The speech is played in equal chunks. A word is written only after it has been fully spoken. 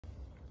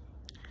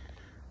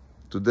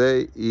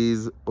Today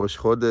is Rosh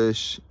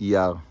Chodesh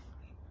Eiyar.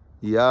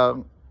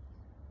 Iyar,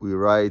 we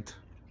write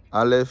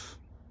Aleph,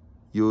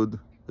 Yud,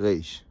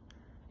 Reish.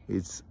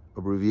 It's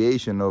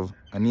abbreviation of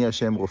Ani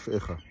Hashem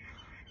Rofecha.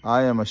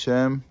 I am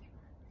Hashem,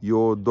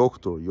 your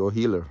doctor, your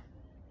healer.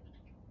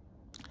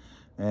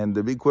 And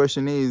the big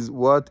question is,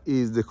 what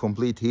is the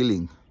complete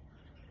healing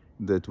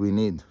that we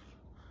need?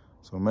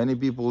 So many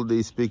people,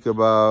 they speak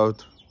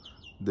about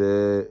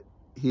the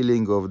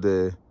healing of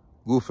the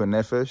guf and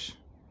nefesh,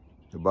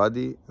 the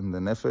body and the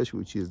nefesh,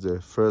 which is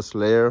the first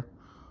layer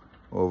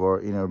of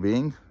our inner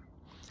being.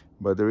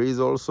 But there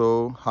is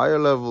also higher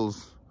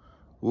levels,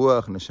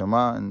 ruach,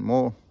 neshama, and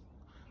more.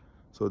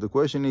 So the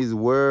question is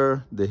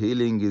where the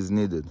healing is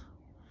needed.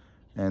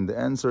 And the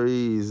answer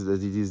is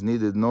that it is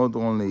needed not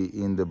only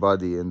in the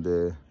body and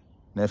the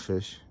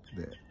nefesh,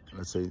 the,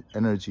 let's say,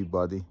 energy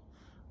body.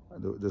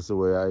 That's the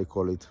way I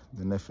call it,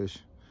 the nefesh.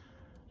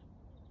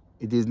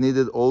 It is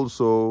needed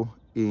also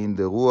in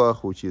the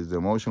ruach, which is the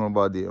emotional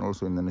body, and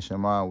also in the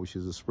neshama, which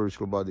is the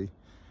spiritual body.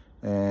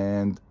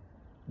 And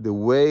the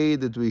way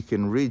that we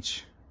can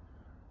reach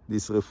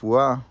this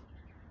refuah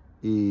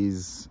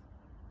is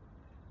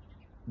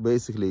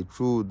basically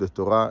through the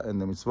Torah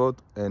and the mitzvot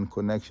and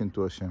connection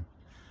to Hashem.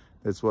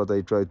 That's what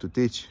I try to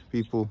teach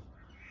people,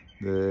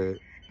 the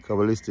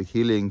Kabbalistic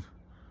healing,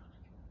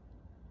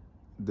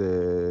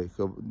 the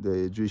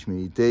Jewish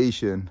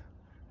meditation,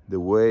 the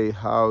way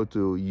how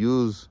to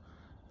use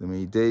the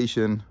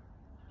meditation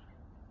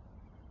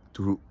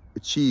to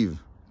achieve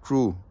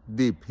true,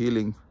 deep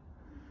healing.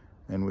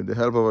 And with the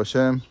help of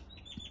Hashem,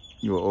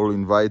 you are all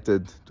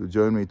invited to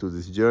join me to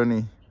this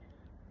journey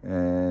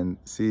and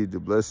see the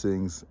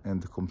blessings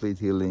and the complete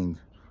healing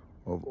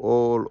of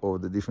all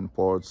of the different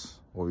parts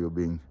of your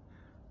being.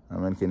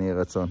 Amen. Ken Yeh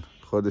Ratzon.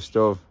 Chodesh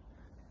Tov,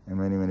 and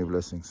many, many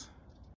blessings.